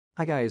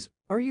Hi guys,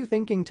 are you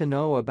thinking to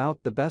know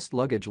about the best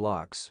luggage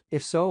locks?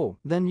 If so,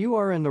 then you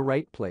are in the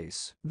right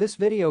place. This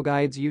video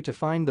guides you to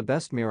find the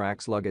best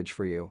Mirax luggage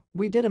for you.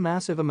 We did a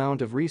massive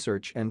amount of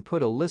research and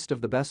put a list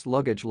of the best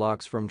luggage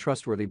locks from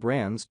trustworthy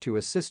brands to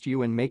assist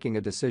you in making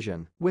a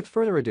decision. With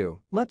further ado,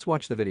 let's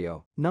watch the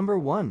video. Number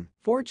 1.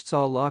 Forged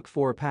Saw Lock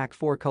 4-Pack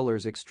 4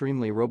 Colors.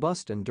 Extremely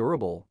robust and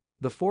durable.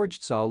 The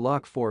Forged Saw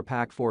Lock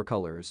 4-Pack 4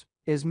 Colors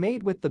is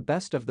made with the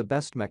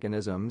best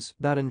mechanisms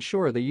that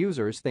ensure the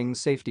user's thing's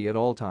safety at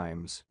all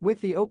times.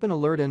 With the open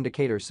alert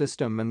indicator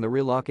system and the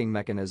relocking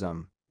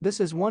mechanism, this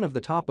is one of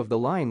the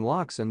top-of-the-line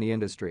locks in the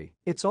industry.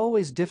 It's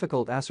always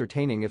difficult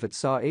ascertaining if its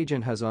SAW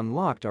agent has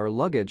unlocked our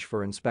luggage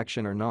for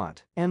inspection or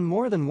not. And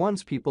more than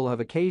once people have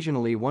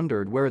occasionally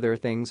wondered where their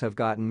things have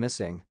gotten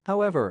missing.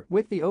 However,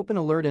 with the open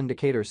alert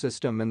indicator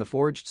system and the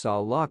Forged Saw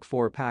Lock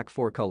 4-Pack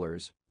 4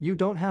 Colors, you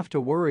don't have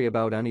to worry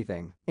about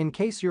anything. In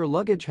case your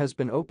luggage has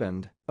been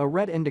opened, a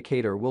red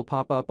indicator will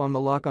pop up on the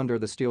lock under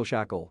the steel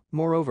shackle.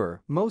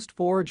 Moreover, most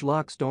forged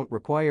locks don't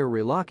require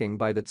relocking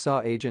by the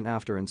SAW agent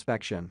after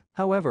inspection.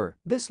 However,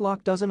 this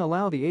lock doesn't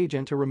allow the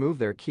agent to remove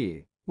their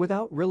key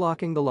without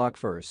relocking the lock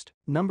first.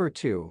 Number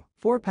 2.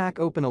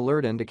 4-Pack Open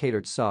Alert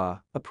Indicator SAW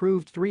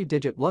Approved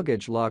 3-digit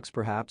luggage locks.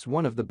 Perhaps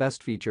one of the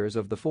best features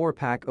of the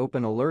 4-Pack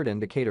Open Alert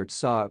Indicator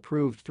SAW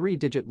approved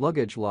 3-digit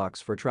luggage locks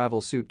for travel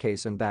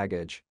suitcase and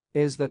baggage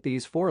is that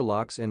these 4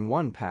 locks in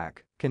one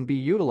pack can be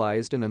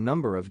utilized in a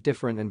number of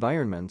different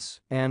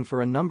environments and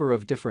for a number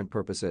of different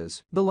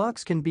purposes. The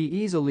locks can be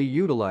easily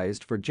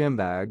utilized for gym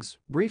bags,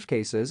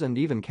 briefcases and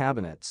even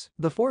cabinets.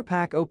 The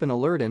 4-Pack Open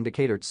Alert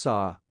Indicator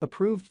SAW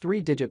approved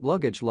 3-digit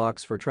luggage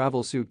locks for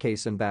travel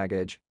suitcase and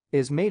baggage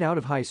is made out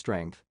of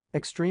high-strength,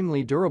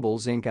 extremely durable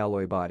zinc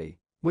alloy body,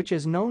 which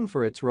is known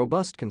for its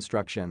robust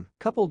construction,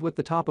 coupled with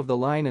the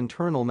top-of-the-line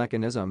internal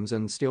mechanisms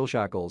and steel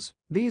shackles.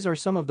 These are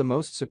some of the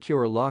most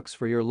secure locks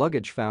for your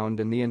luggage found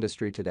in the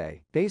industry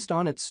today. Based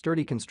on its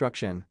sturdy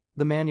construction,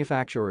 the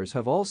manufacturers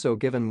have also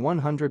given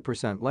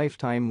 100%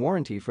 lifetime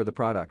warranty for the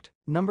product.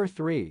 Number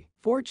 3.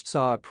 Forged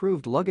Saw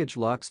Approved Luggage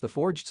Locks. The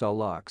Forged Saw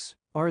locks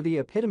are the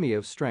epitome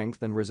of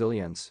strength and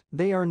resilience.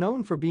 They are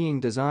known for being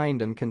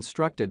designed and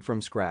constructed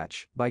from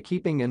scratch by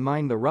keeping in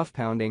mind the rough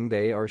pounding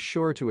they are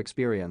sure to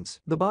experience.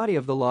 The body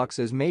of the locks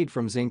is made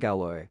from zinc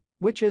alloy,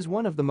 which is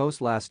one of the most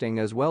lasting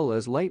as well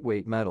as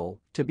lightweight metal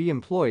to be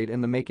employed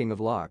in the making of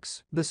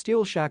locks. The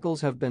steel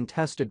shackles have been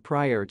tested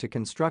prior to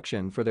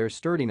construction for their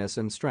sturdiness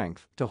and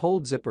strength to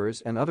hold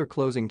zippers and other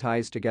closing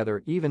ties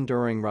together even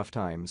during rough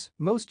times.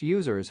 Most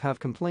users have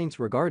complaints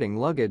regarding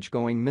luggage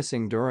going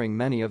missing during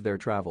many of their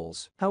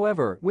travels.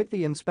 However, with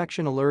the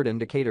inspection alert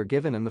indicator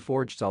given in the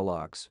Forged Saw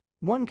locks,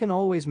 one can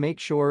always make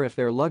sure if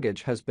their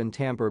luggage has been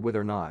tampered with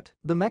or not.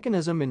 The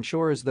mechanism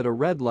ensures that a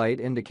red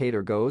light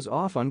indicator goes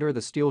off under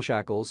the steel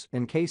shackles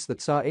in case the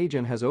SAW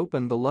agent has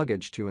opened the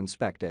luggage to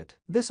inspect it.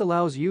 This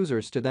allows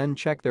users to then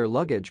check their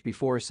luggage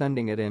before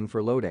sending it in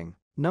for loading.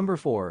 Number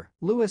 4.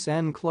 Lewis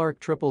 &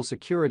 Clark Triple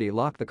Security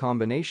Lock. The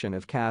combination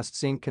of cast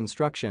zinc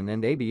construction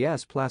and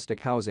ABS plastic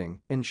housing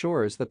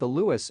ensures that the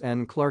Lewis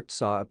 & Clark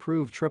SAW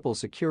approved triple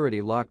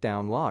security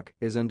lockdown lock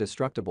is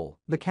indestructible.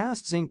 The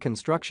cast zinc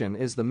construction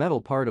is the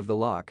metal part of the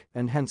lock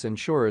and hence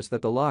ensures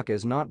that the lock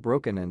is not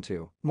broken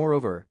into.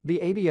 Moreover,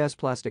 the ABS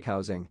plastic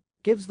housing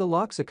gives the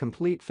locks a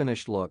complete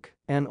finished look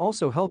and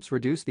also helps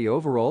reduce the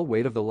overall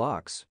weight of the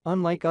locks.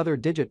 Unlike other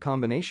digit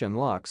combination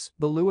locks,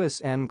 the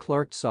Lewis &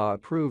 Clark SAW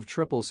approved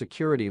triple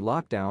security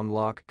lockdown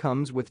lock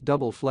comes with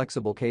double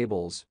flexible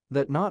cables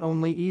that not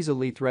only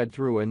easily thread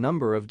through a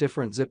number of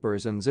different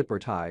zippers and zipper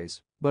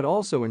ties, but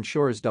also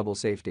ensures double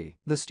safety.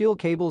 The steel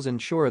cables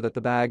ensure that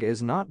the bag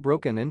is not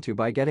broken into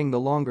by getting the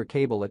longer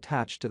cable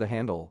attached to the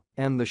handle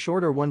and the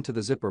shorter one to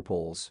the zipper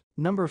pulls.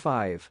 Number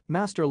 5.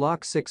 Master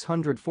Lock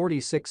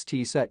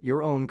 646T. Set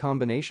your own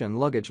combination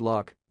luggage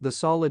lock. The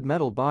solid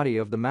metal body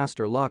of the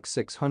Master Lock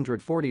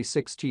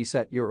 646T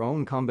Set Your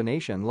Own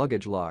Combination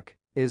Luggage Lock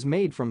is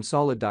made from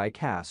solid die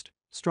cast,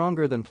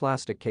 stronger than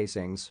plastic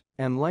casings,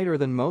 and lighter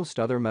than most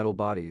other metal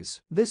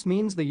bodies. This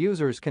means the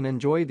users can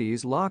enjoy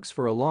these locks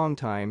for a long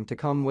time to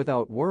come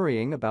without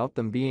worrying about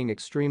them being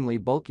extremely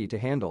bulky to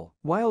handle.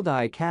 While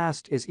die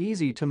cast is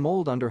easy to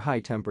mold under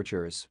high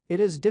temperatures, it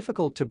is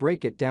difficult to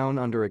break it down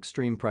under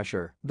extreme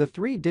pressure. The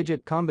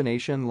 3-digit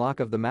combination lock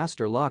of the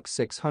Master Lock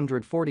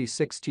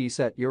 646T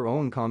Set Your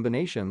Own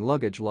Combination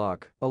Luggage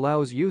Lock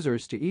allows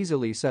users to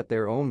easily set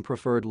their own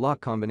preferred lock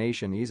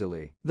combination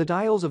easily. The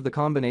dials of the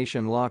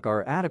combination lock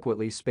are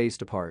adequately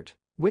spaced apart,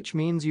 which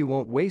means you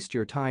won't waste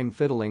your time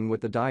fiddling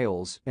with the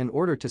dials in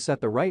order to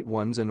set the right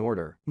ones in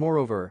order.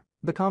 Moreover,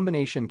 the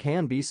combination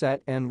can be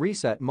set and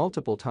reset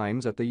multiple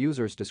times at the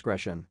user's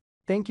discretion.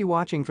 Thank you for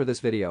watching for this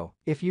video.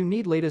 If you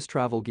need latest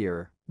travel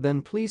gear,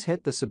 then please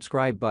hit the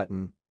subscribe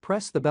button,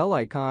 press the bell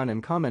icon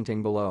and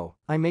commenting below.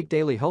 I make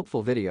daily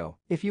helpful video.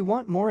 If you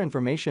want more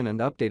information and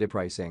updated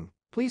pricing,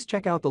 please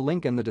check out the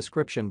link in the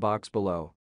description box below.